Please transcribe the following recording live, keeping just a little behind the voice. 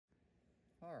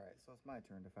Alright, so it's my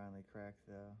turn to finally crack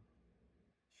the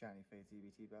Shiny Fates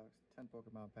EBT box. 10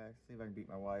 Pokemon packs. See if I can beat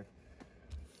my wife.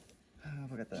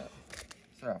 Look at that.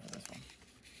 Start off with this one.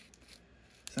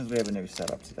 Since we have a new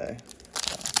setup today,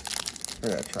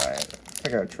 we're gonna try it. I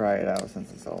figured I'd try it out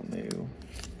since it's all new.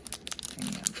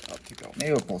 And up you go.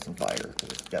 Maybe we'll pull some fire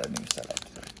because it's got a new setup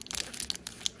today.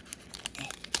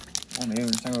 Well, maybe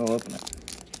we're just not gonna open it.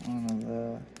 One of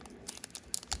the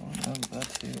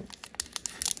two.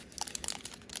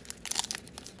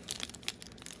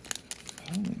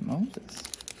 Holy Moses.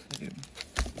 Dude.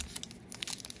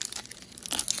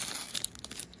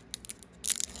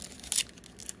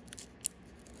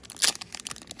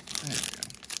 There we go.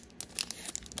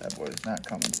 That boy's not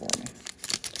coming for me.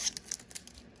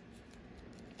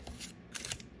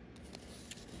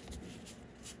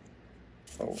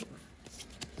 Over.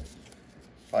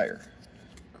 Fire.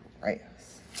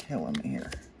 Grass. Killing me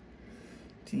here.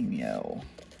 Team Yell.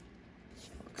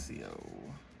 Luxio.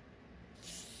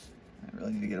 I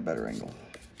really need to get a better angle.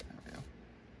 There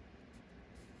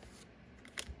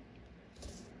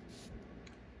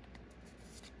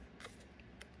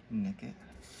we go. Nickit.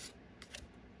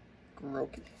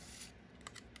 Grookey.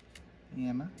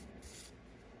 Yama.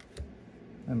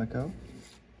 Mimico.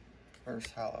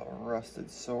 First hollow, rusted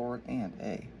sword, and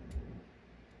a.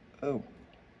 Oh.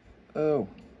 Oh,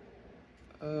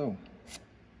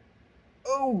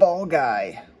 ball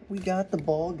guy. We got the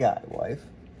ball guy, wife.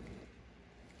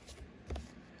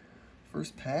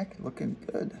 First pack, looking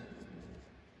good.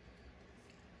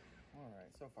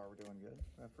 Alright, so far we're doing good.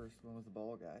 That first one was the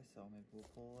ball guy, so maybe we'll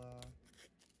pull,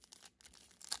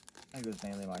 I think it was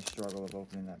mainly my struggle of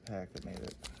opening that pack that made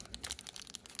it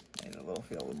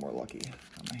feel a little more lucky.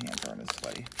 My hands aren't as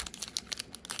sweaty.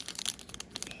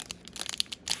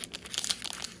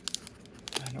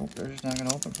 Nope, they're just not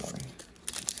gonna open for me.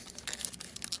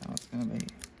 That's how it's gonna be.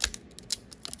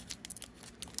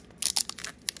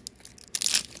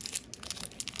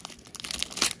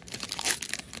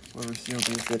 Whoever sealed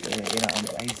these did an amazing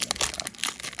job.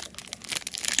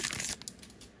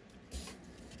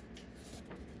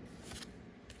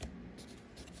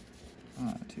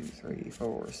 One, two, three,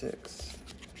 four, 6.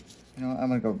 You know what? I'm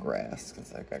gonna go grass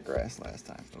because I got grass last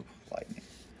time. Oh, lightning.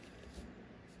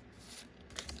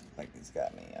 Lightning's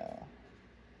got me.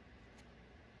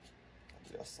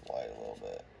 Just slide a little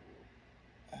bit.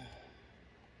 There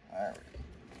we go.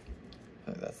 I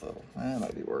think that's a little. That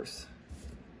might be worse.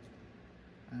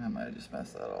 I might have just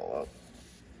messed that all up.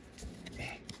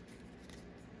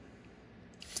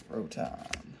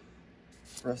 Rotom.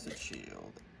 Rusted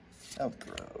Shield.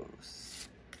 Eltros.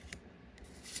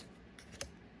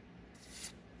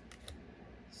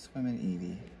 Swimming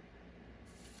Eevee.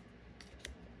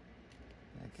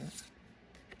 Okay.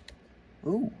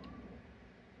 Ooh.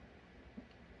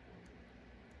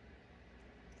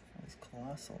 It's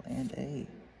Colossal and a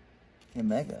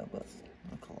Mega, but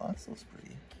the Colossal's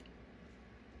pretty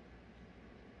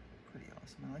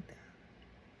awesome. I like that.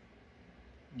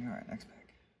 Alright, next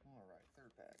pack. Alright,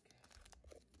 third pack.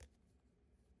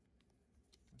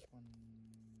 This one.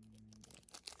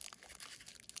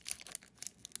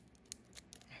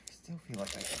 I still feel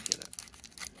like I can get it.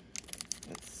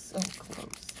 It's so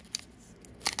close.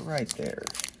 It's right there.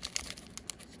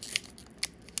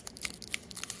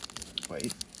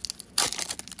 Wait.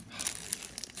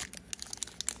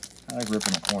 I like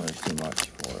ripping the corners too much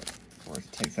for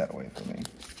it takes that away from me.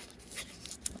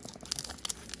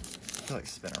 I feel like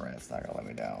Spinnerat's not gonna let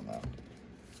me down though.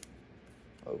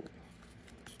 Oh.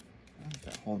 I'm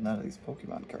not holding out of these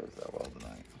Pokemon cards that well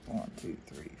tonight. 1, 2,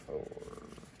 3, 4.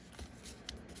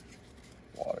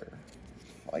 Water.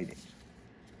 Fighting.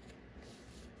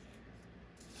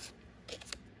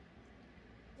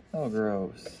 Oh,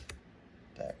 gross.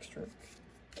 Daxtric.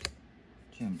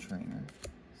 Gym Trainer.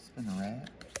 Spinnerat.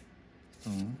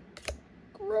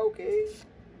 Grookey.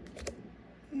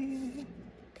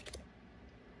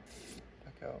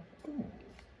 Echo. Ooh.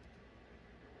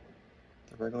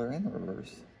 The regular and the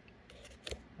reverse.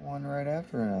 One right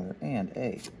after another. And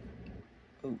a.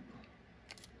 Ooh.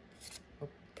 Oh.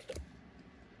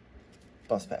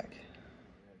 Bus pack. We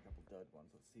had a couple dud ones.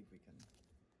 Let's see if we can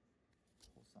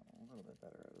pull something a little bit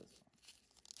better out of this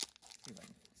one.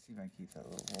 See if I can keep that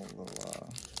little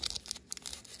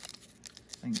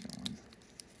thing going.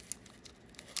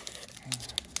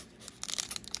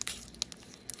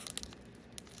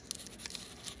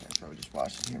 Yeah, probably just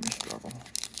watch and hear me struggle.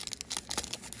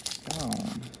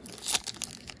 Stone.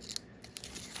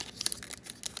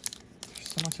 There's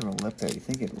so much of a lip there. You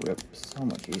think it'd rip so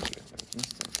much easier, but it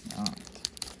just does not.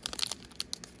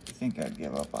 You think I'd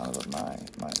give up on it,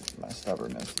 but my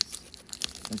stubbornness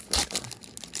is thicker.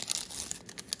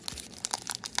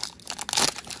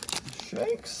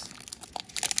 Shanks.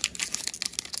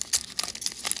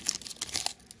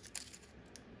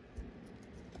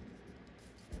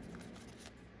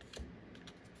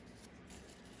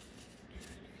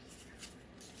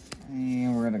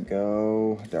 And we're gonna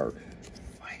go dark.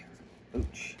 Fire.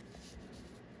 Ooch.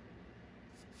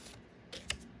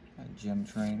 A gym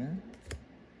trainer.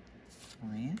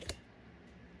 Grant.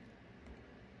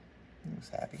 He looks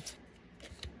happy.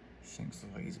 Shanks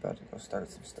looks like he's about to go start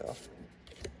some stuff.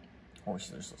 Horse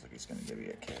just looks like he's gonna give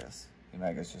you a kiss.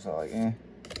 Umega's just all like, eh.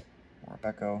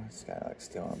 Morpeko, this guy like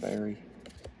stealing a berry.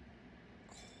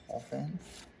 Coffin.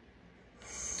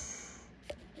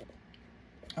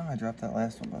 Oh, I dropped that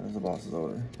last one, but it was the boss's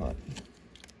order. But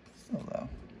still though.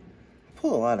 I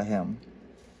pull a lot of him.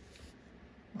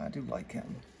 I do like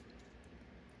him.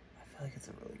 I feel like it's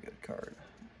a really good card.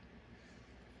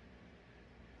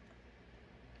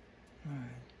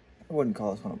 Alright. I wouldn't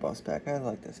call this one a bust pack. I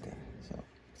like this guy. So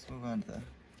let's move on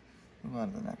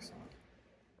to the next one.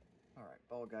 Alright,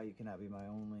 Ball Guy, you cannot be my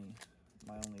only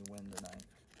win tonight.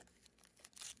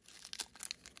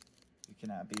 You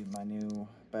cannot be my new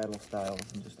Battle Styles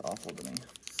and just awful to me.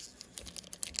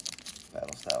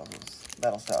 Battle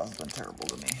Styles has been terrible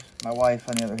to me. My wife,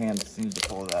 on the other hand, seems to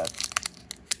pull that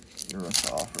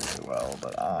Eurosoft really well,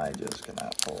 but I just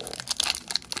cannot pull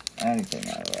anything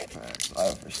out of that pack. So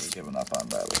I've officially given up on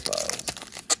Battle Styles.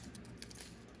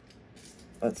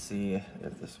 Let's see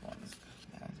if this one's.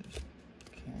 I just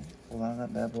can't pull out of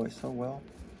that bad boy so well.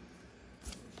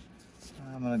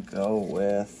 I'm gonna go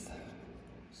with.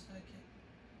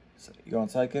 So you going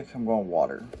Psychic? I'm going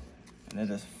Water, and it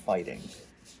is fighting.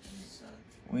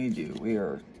 We do. We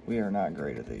are not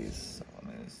great at these. So let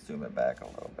me zoom it back a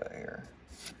little bit here.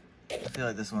 I feel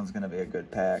like this one's gonna be a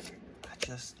good pack.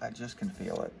 I just can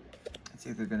feel it. It's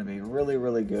either gonna be really,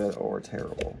 really good or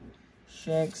terrible.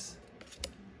 Shanks,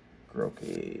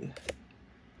 Grookey.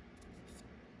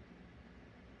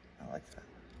 I like that.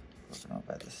 Looking up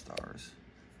at the stars.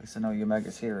 At least I know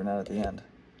Umega's here and not at the end.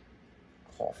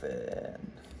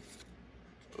 Coffin.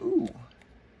 Ooh.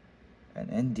 An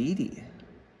Indeedee.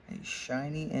 A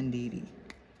shiny Indeedee.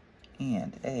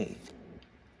 And a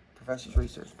Professor's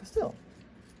Research. But still.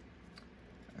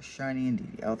 A shiny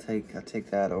Indeedee. I'll take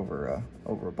that over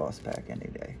a bust pack any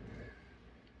day.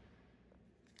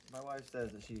 My wife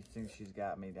says that she thinks she's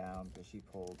got me down because she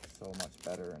pulled so much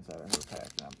better inside of her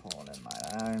pack than I'm pulling in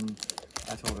mine.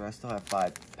 I told her I still have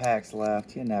 5 packs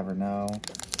left. You never know.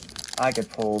 I could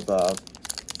pull the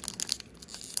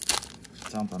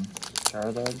something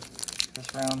Charizard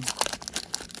this round.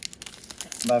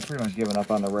 But I've pretty much given up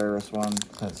on the rarest one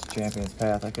since Champion's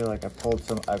Path. I feel like I pulled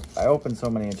some. I opened so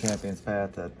many in Champion's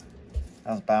Path that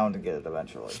I was bound to get it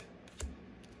eventually.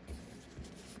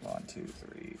 1, 2,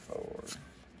 3, 4.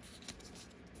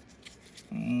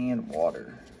 And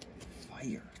Water.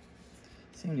 Fire.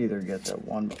 Seemed to either get the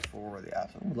one before or the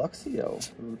opposite. Ooh,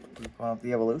 Luxio. We're going off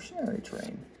the evolutionary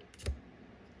train.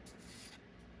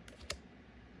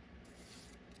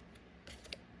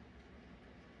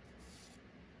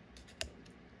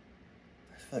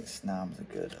 I feel like Snom's a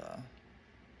good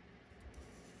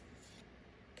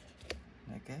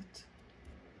Nickit.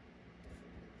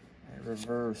 A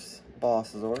reverse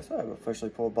boss's order. So I've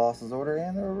officially pulled boss's order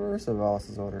and the reverse of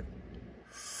boss's order.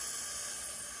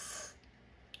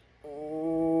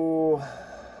 Oh.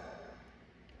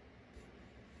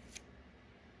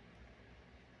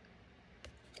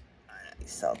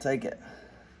 Nice, I'll take it.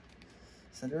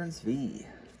 Cinderace V.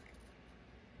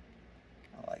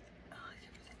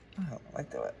 I like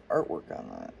the artwork on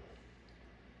that.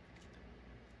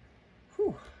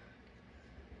 Whew.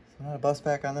 So not a bust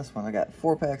pack on this one. I got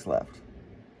 4 packs left.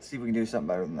 Let's see if we can do something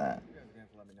better than that. You guys are going to have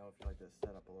to let me know if you like this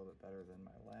setup a little bit better than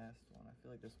my last one. I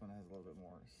feel like this one has a little bit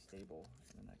more stable,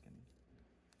 and I can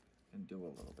do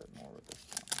a little bit more with this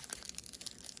one.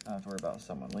 I don't have to worry about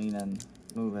someone leaning,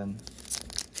 moving.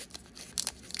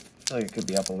 I feel like it could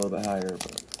be up a little bit higher,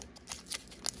 but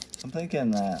I'm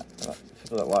thinking that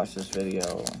people that watch this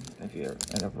video, if you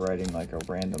end up writing like a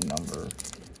random number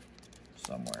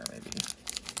somewhere, maybe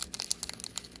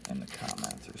in the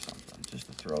comments or something, just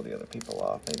to throw the other people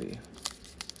off, maybe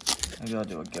I'll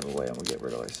do a giveaway and we'll get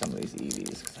rid of like some of these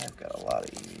EVs, because I've got a lot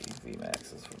of EV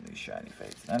VMAXs from these shiny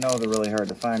fates. And I know they're really hard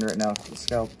to find right now with the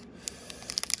scalp.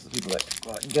 So the people that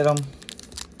go out and get them,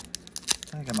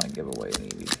 I think I might give away an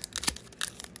EV.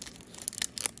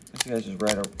 If you guys just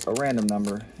write a random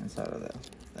number inside of that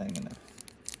thing, and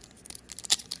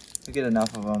if we get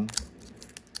enough of them,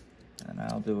 then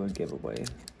I'll do a giveaway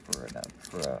for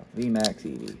a VMAX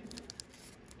EV.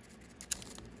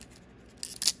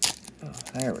 Oh,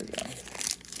 there we go.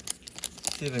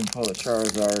 See if we can pull the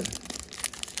Charizard.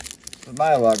 With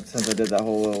my luck, since I did that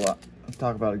whole little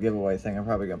talk about a giveaway thing, I'm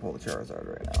probably gonna pull the Charizard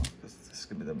right now. This is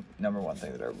gonna be the #1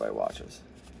 thing that everybody watches.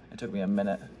 It took me a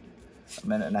minute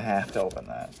and a half to open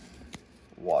that.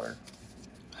 Water.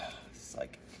 It's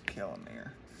like killing me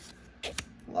here.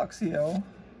 Luxio.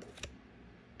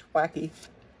 Twacky.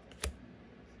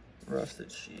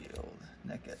 Rusted Shield.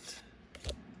 Nickit.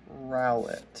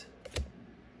 Rowlet.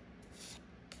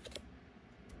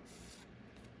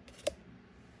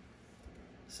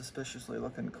 Suspiciously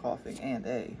looking coughing and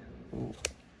a. Ooh.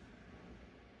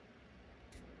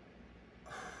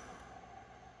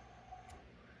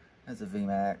 That's a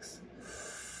VMAX.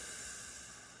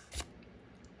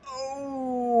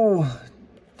 Oh,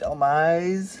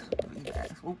 Delmise.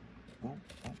 VMAX. Ooh. Ooh.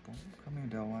 Come here,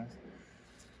 Delmise.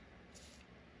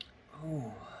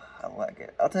 Oh, I like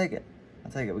it. I'll take it.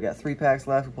 We got 3 packs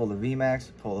left. We pulled the VMAX,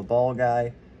 we pulled the Ball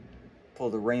Guy,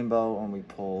 pulled the Rainbow, and we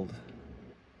pulled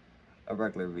a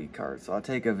regular V card. So I'll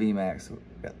take a VMAX. We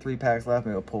got 3 packs left.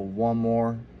 Maybe we'll pull 1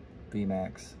 more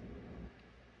VMAX.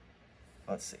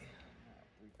 Let's see.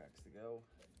 3 packs to go.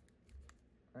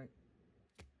 Right?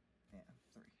 Yeah,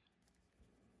 3.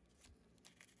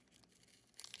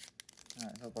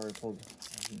 Alright, so I've already pulled a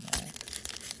VMAX.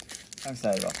 I'm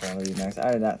excited about pulling a VMAX.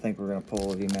 I did not think we were going to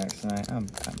pull a VMAX tonight. I'm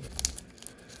just...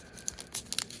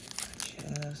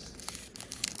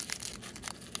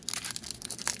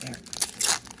 There.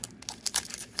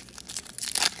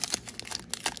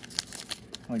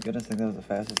 Oh my goodness, I think that was the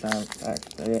fastest I've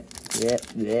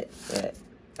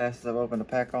fastest I've opened a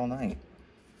pack all night.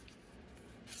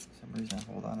 For some reason I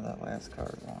hold on to that last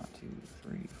card. 1, 2,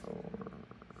 3, 4.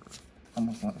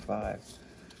 Almost went to 5.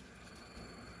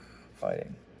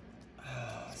 Fighting.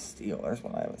 Steel. There's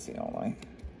one I haven't seen all night.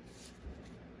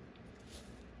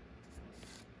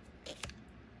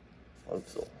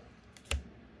 Floatzel.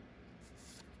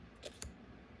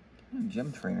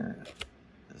 Gym Trainer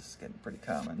is getting pretty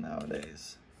common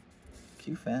nowadays.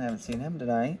 Q-Fan, haven't seen him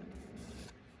tonight.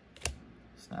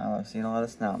 Snow, I've seen a lot of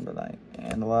Snow tonight.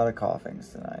 And a lot of Coughings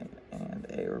tonight. And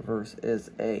a reverse is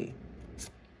a.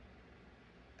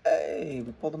 Hey,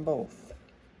 we pulled them both.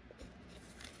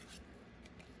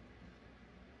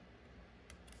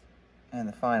 And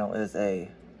the final is a.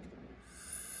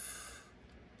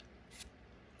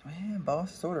 Man,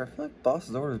 Boss's Order. I feel like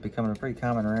Boss's Order is becoming a pretty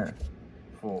common rare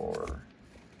for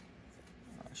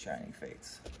Shining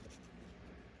Fates.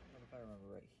 But if I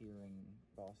remember right, hearing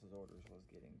Boss's Orders was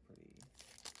getting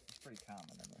pretty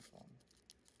common in this one.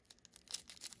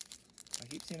 I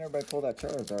keep seeing everybody pull that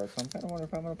Charizard, so I'm kind of wondering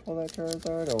if I'm going to pull that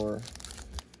Charizard, or...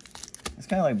 It's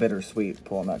kind of like bittersweet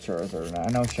pulling that Charizard. Now, I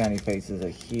know Shiny Fates is a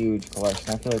huge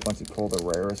collection. I feel like once you pull the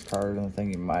rarest card in the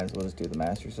thing, you might as well just do the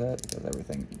Master Set, because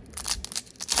everything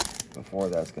before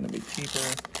that's going to be cheaper.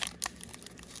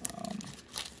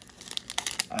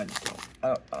 I just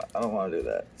don't want to do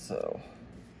that, so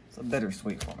it's a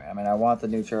bittersweet for me. I mean, I want the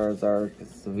new Charizard because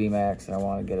it's the VMAX, and I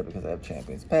want to get it because I have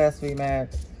Champions Pass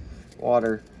VMAX,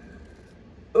 water.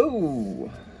 Ooh!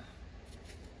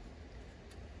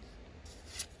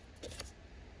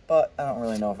 But I don't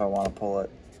really know if I want to pull it.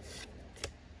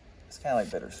 It's kind of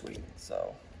like bittersweet,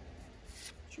 so.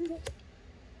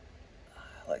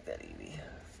 I like that Eevee.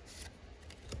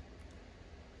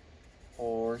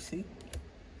 Horsey.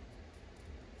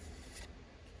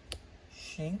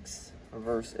 Shinx.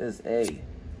 Reverse is a.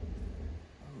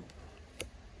 Ooh.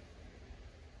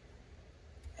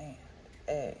 And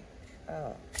a.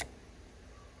 Oh.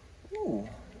 Ooh.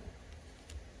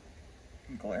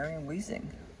 Galarian Weezing.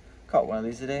 Caught one of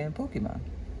these today in Pokemon.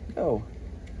 Go.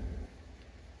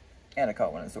 And I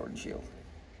caught one in Sword and Shield.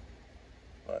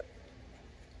 But,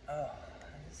 oh,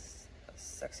 it's a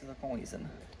sexy looking Weezing.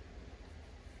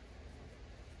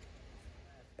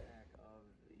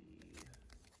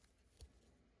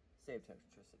 Save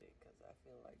Textricity, because I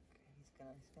feel like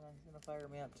he's gonna fire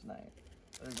me up tonight.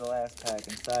 This is the last pack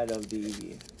inside of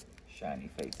the Shiny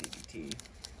Fates EBT. The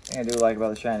thing I do like about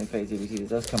the Shiny Fates EBT is it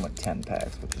does come with 10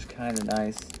 packs, which is kind of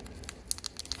nice.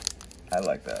 I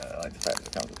like that. I like the fact that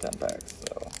it comes with 10 packs,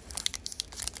 so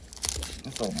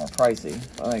it's a little more pricey.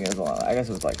 I think it was a lot. I guess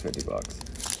it was like $50.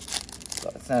 So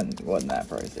it wasn't that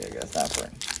pricey, I guess.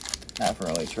 Not for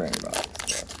only trainer box.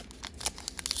 So.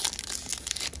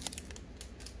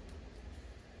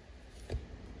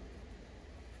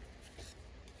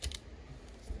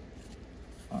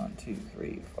 1, 2,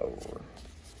 3, 4.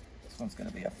 This one's gonna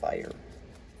be a fire.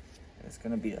 It's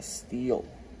gonna be a steel.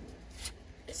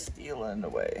 Steel in the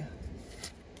way.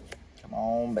 Come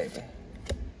on, baby.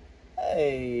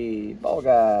 Hey, Ball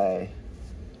Guy.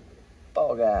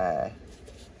 Ball Guy.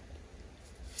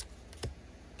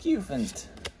 Cufant.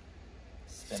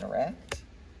 Spinarak.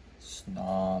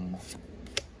 Snom.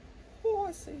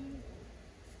 Horsey.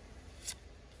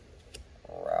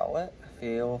 Rowlet.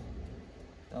 Feeling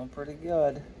pretty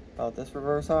good about this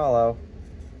reverse holo.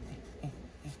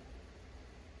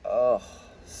 Oh,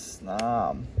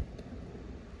 Snom.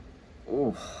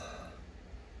 Ooh.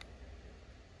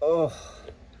 Oh.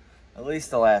 At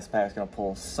least the last pack's gonna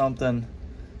pull something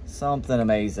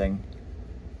amazing.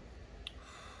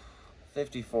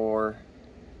 54.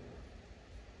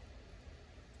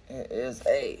 It is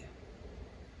a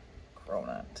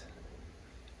Cronut.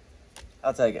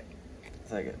 I'll take it.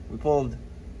 We pulled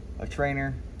a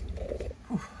trainer.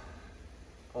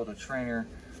 Pulled a trainer,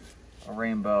 a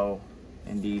rainbow,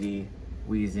 Indeedee,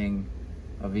 Weezing,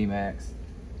 a VMAX.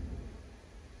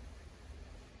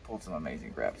 Pulled some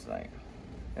amazing grabs tonight.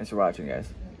 Thanks for watching,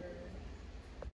 guys.